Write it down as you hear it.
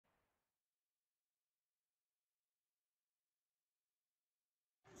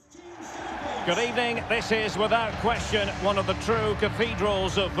Good evening. This is, without question, one of the true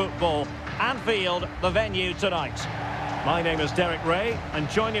cathedrals of football. Anfield, the venue tonight. My name is Derek Ray, and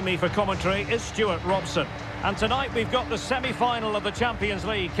joining me for commentary is Stuart Robson. And tonight we've got the semi-final of the Champions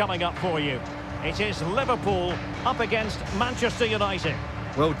League coming up for you. It is Liverpool up against Manchester United.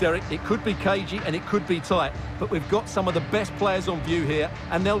 Well, Derek, it could be cagey and it could be tight, but we've got some of the best players on view here,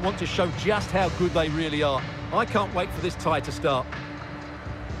 and they'll want to show just how good they really are. I can't wait for this tie to start.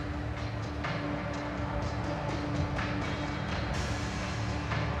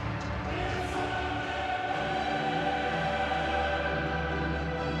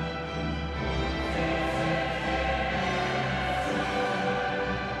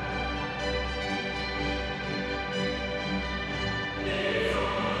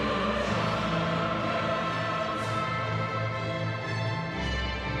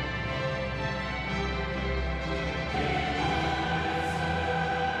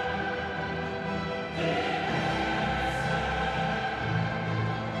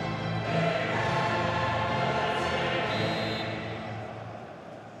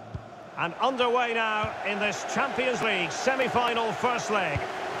 And underway now in this Champions League semi-final first leg.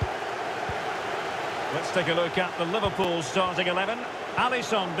 Let's take a look at the Liverpool starting 11.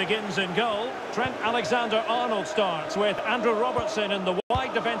 Alisson begins in goal. Trent Alexander-Arnold starts with Andrew Robertson in the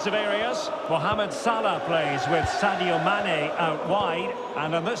wide defensive areas. Mohamed Salah plays with Sadio Mane out wide.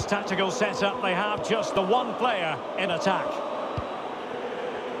 And in this tactical setup, they have just the one player in attack.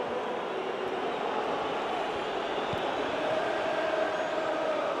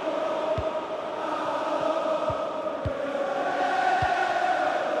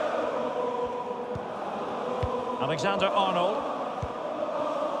 Alexander-Arnold.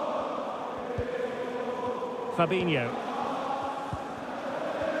 Fabinho.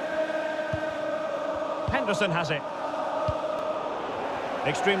 Henderson has it.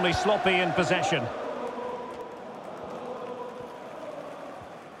 Extremely sloppy in possession.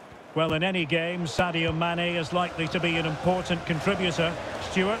 Well, in any game, Sadio Mane is likely to be an important contributor.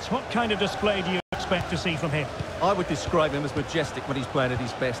 Stuart, what kind of display do you expect to see from him? I would describe him as majestic when he's playing at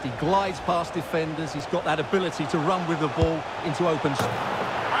his best. He glides past defenders. He's got that ability to run with the ball into open space.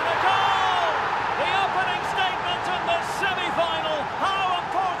 And a goal! The opening statement in the semi-final. How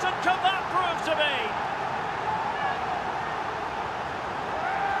important can that prove to be?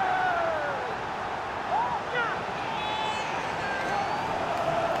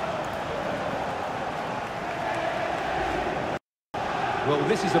 Well,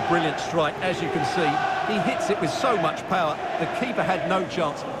 this is a brilliant strike, as you can see. He hits it with so much power. The keeper had no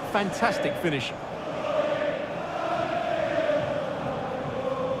chance. Fantastic finish.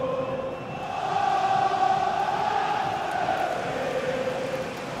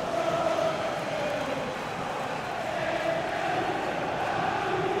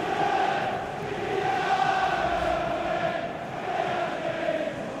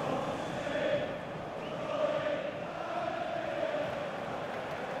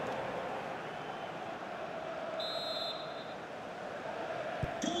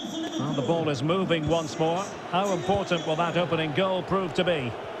 Well, the ball is moving once more. How important will that opening goal prove to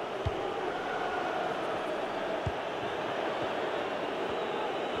be?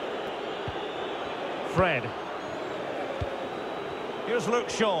 Fred. Here's Luke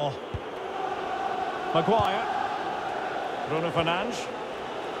Shaw. Maguire. Bruno Fernandes.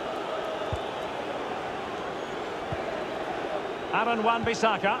 Aaron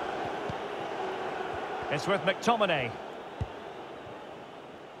Wan-Bissaka. It's with McTominay.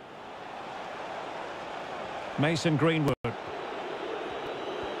 Mason Greenwood.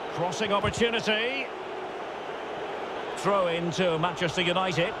 Crossing opportunity. Throw into Manchester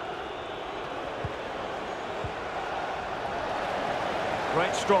United.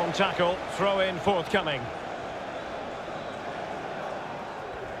 Great strong tackle. Throw in forthcoming.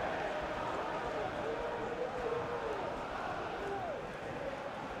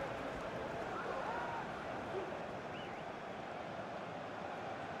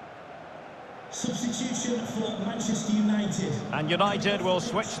 Substitution for Manchester United. And United will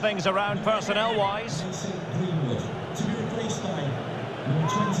switch things around personnel-wise. Greenwood to be replaced by number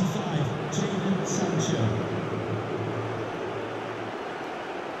 25, Jadon Sancho.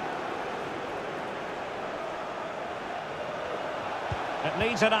 It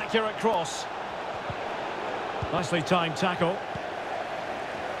needs an accurate cross. Nicely timed tackle.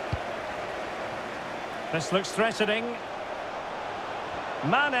 This looks threatening.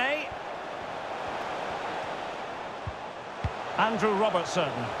 Mane. Andrew Robertson.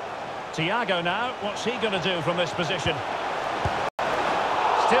 Thiago now, what's he going to do from this position?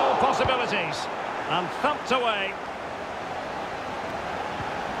 Still possibilities. And thumped away.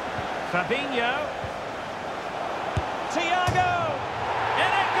 Fabinho. Thiago.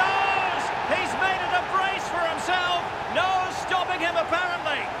 In it goes! He's made it a brace for himself. No stopping him,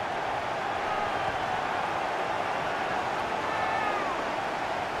 apparently.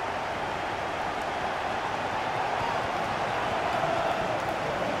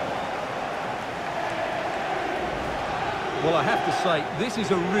 Well, I have to say, this is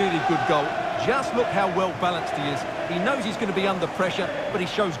a really good goal. Just look how well balanced he is. He knows he's going to be under pressure, but he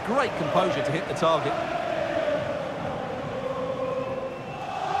shows great composure to hit the target.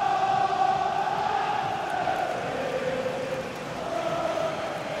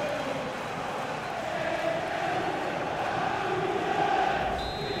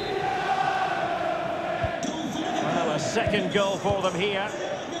 Well, a second goal for them here.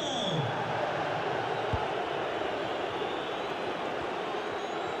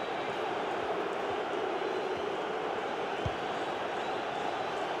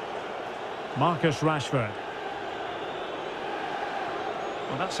 Marcus Rashford.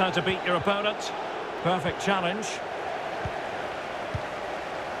 Well, that's how to beat your opponent. Perfect challenge.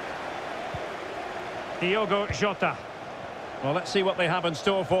 Diogo Jota. Well, let's see what they have in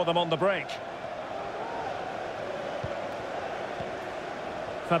store for them on the break.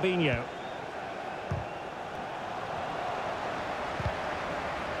 Fabinho.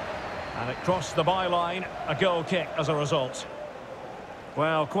 And it crossed the byline. A goal kick as a result.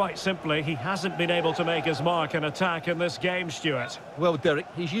 Well, quite simply, he hasn't been able to make his mark in attack in this game, Stuart. Well, Derek,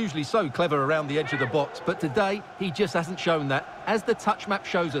 he's usually so clever around the edge of the box, but today he just hasn't shown that. As the touch map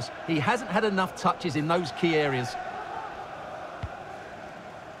shows us, he hasn't had enough touches in those key areas.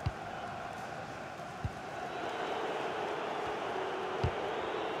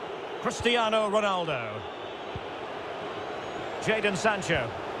 Cristiano Ronaldo. Jadon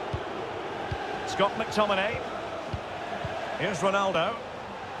Sancho. Scott McTominay. Here's Ronaldo.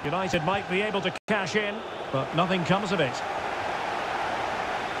 United might be able to cash in, but nothing comes of it.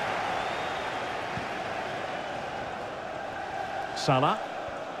 Salah.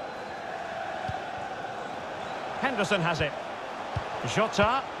 Henderson has it.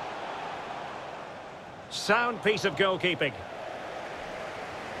 Jota. Sound piece of goalkeeping.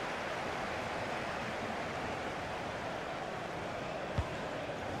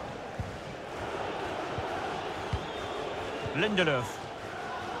 Lindelöf.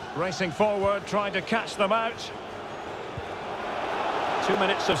 Racing forward, trying to catch them out. 2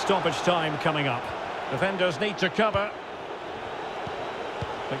 minutes of stoppage time coming up. Defenders need to cover.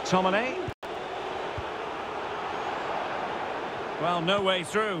 McTominay. Well, no way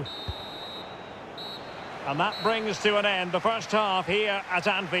through. And that brings to an end the first half here at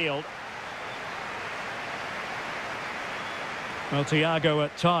Anfield. Well, Thiago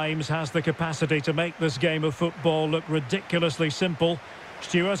at times has the capacity to make this game of football look ridiculously simple.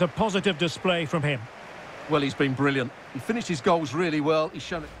 Stuart, a positive display from him. Well, he's been brilliant. He finished his goals really well. He's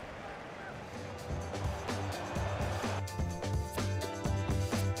shown it.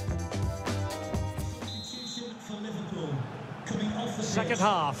 For Liverpool, coming off the Second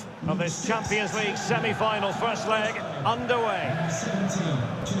half of this Champions League semi-final first leg underway. 17,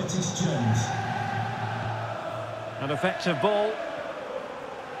 Curtis Jones. An effective ball.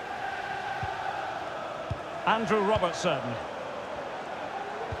 Andrew Robertson.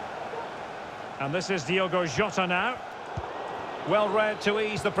 And this is Diogo Jota now. Well read to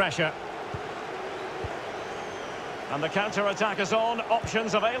ease the pressure. And the counter-attack is on.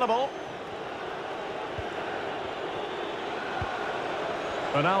 Options available.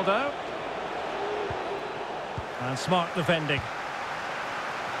 Ronaldo. And smart defending.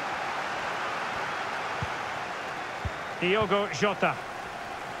 Diogo Jota.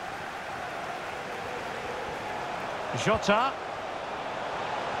 Jota.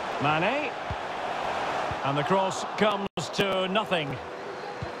 Mane. And the cross comes to nothing.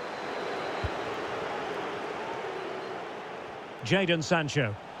 Jadon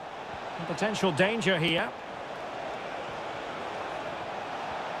Sancho. Potential danger here.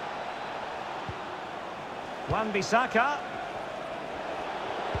 Wan-Bissaka.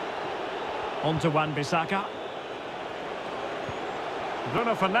 On to Wan-Bissaka.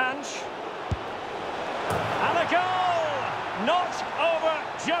 Bruno Fernandes. And a goal! Not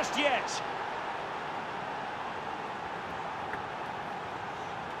over just yet.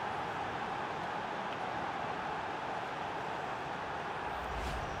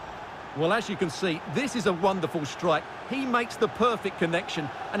 Well, as you can see, this is a wonderful strike. He makes the perfect connection,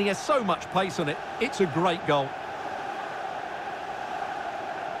 and he has so much pace on it. It's a great goal.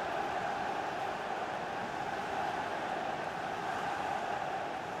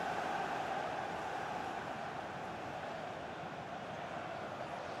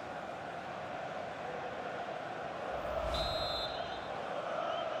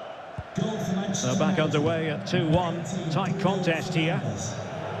 So back underway at 2-1. Tight contest here.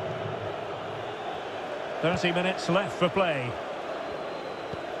 30 minutes left for play.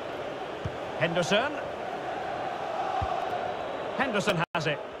 Henderson. Henderson has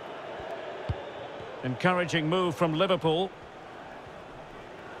it. Encouraging move from Liverpool.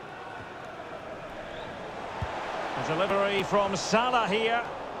 A delivery from Salah here.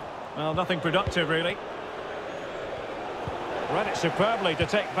 Well, nothing productive, really. Read it superbly to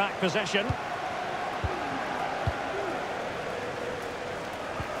take back possession.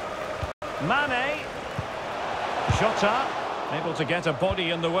 Mane. Jota, able to get a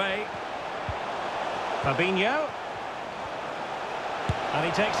body in the way. Fabinho. And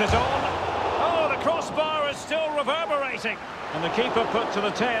he takes it on. Oh, the crossbar is still reverberating. And the keeper put to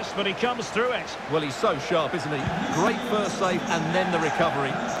the test, but he comes through it. Well, he's so sharp, isn't he? Great first save and then the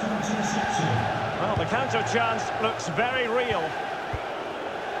recovery. Well, the counter chance looks very real.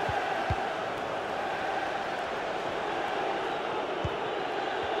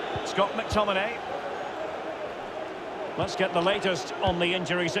 Scott McTominay. Let's get the latest on the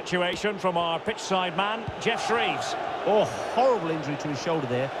injury situation from our pitchside man, Jeff Shreves. Oh, horrible injury to his shoulder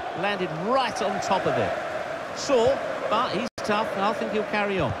there. Landed right on top of it. Sore, but he's tough, and I think he'll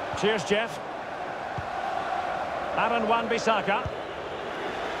carry on. Cheers, Jeff. Aaron Wan-Bissaka.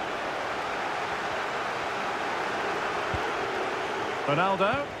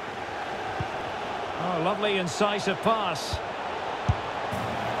 Ronaldo. Oh, lovely incisive pass.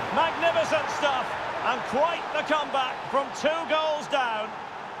 Magnificent stuff, and quite the comeback from 2 goals down.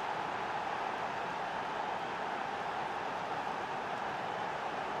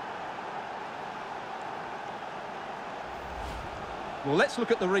 Well, let's look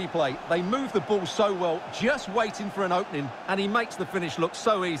at the replay. They move the ball so well, just waiting for an opening, and he makes the finish look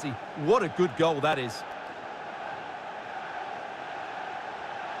so easy. What a good goal that is.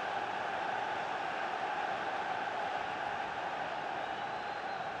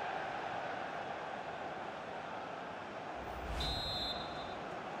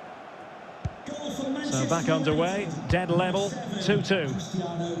 So back underway, dead level, 2-2.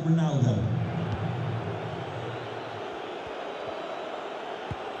 Cristiano Ronaldo.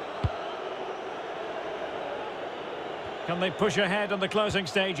 Can they push ahead in the closing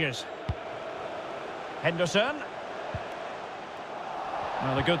stages? Henderson.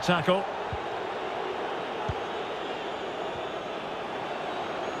 Well, a good tackle.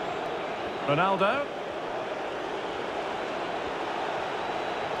 Ronaldo.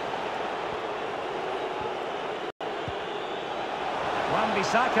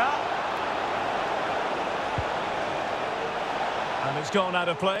 Wan-Bissaka. And it's gone out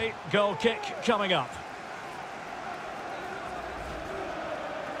of play. Goal kick coming up.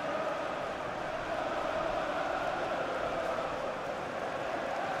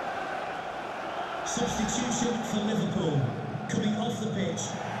 Substitution for Liverpool. Coming off the pitch.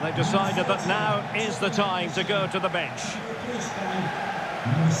 They've decided that now is the time to go to the bench. Replaced by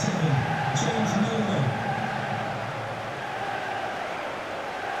number 7, James Milner.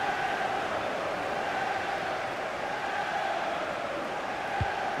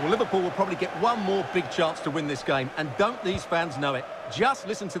 Well, Liverpool will probably get one more big chance to win this game, and don't these fans know it? Just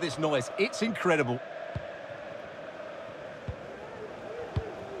listen to this noise. It's incredible.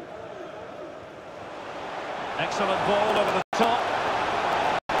 Excellent ball over the top.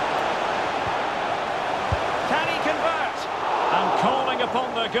 Can he convert? And calling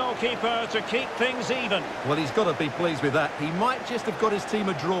upon the goalkeeper to keep things even. Well, he's got to be pleased with that. He might just have got his team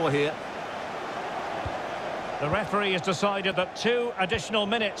a draw here. The referee has decided that 2 additional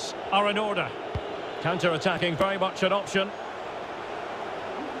minutes are in order. Counter-attacking, very much an option.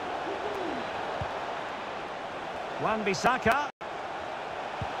 Wan-Bissaka.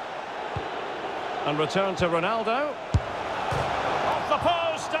 And return to Ronaldo. Off the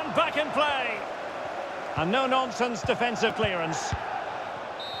post and back in play. And no-nonsense defensive clearance.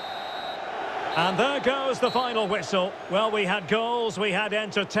 And there goes the final whistle. Well, we had goals, we had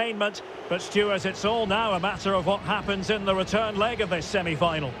entertainment, but Stuart, it's all now a matter of what happens in the return leg of this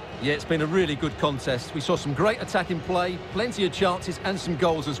semi-final. Yeah, it's been a really good contest. We saw some great attacking play, plenty of chances and some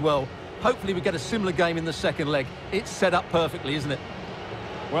goals as well. Hopefully we get a similar game in the second leg. It's set up perfectly, isn't it?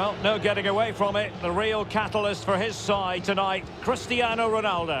 Well, no getting away from it. The real catalyst for his side tonight, Cristiano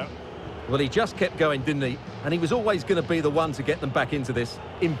Ronaldo. Well, he just kept going, didn't he? And he was always going to be the one to get them back into this.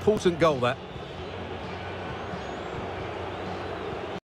 Important goal, that.